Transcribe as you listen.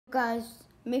Guys,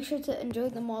 make sure to enjoy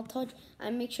the montage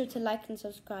and make sure to like and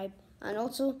subscribe. And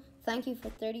also, thank you for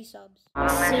 30 subs. Come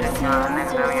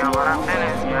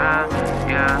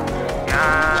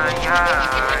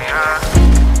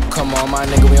on, my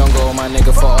nigga, we on go, my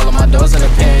nigga, for all of my doors in the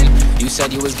pen. You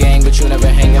said you was gang, but you never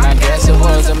hanging, I guess it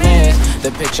was a miss.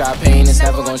 The picture I paint is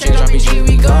never gonna change, RPG,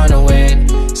 we gonna win.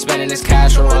 Spending this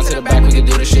cash, we'll run to the back, we can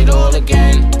do this shit all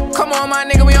again. Come on, my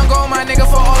nigga, we on go, my nigga,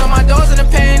 for all of my doors in the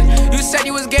pen. You said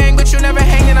you was gang, but you never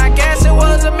hanging, I guess it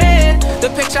was a myth. The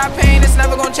picture I paint is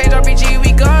never gonna change, RPG,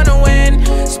 we gonna win.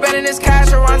 Spending this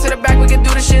cash, we'll run to the back, we can do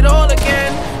this shit all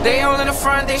again. They all in the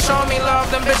front, they show me love,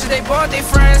 them bitches, they bought their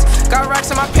friends. Got racks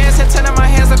in my pants and 10 in my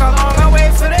hands, look how long I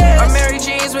wait for this. I'm Mary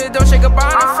Jeans with Dolce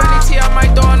Gabbana, Fendi T on my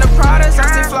door and the Pradas. I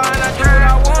stay flying, I do what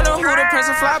I wanna. Who the Prince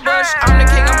of Flatbush? I'm the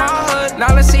king of my hood.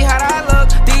 Now let's see how that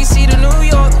look. DC to New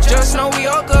York, just know we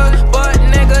all good. But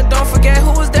nigga, don't forget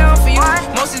who was down for you.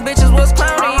 Most these bitches was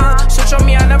clowning you. Switch on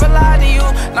me, I never lied to you.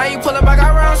 Now you pull up, I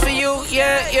got rounds for you.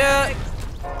 Yeah, yeah.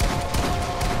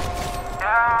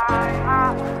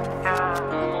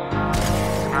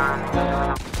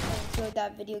 Enjoyed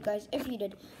that video, guys. If you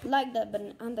did, like that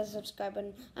button and the subscribe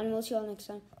button, and we'll see you all next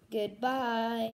time. Goodbye.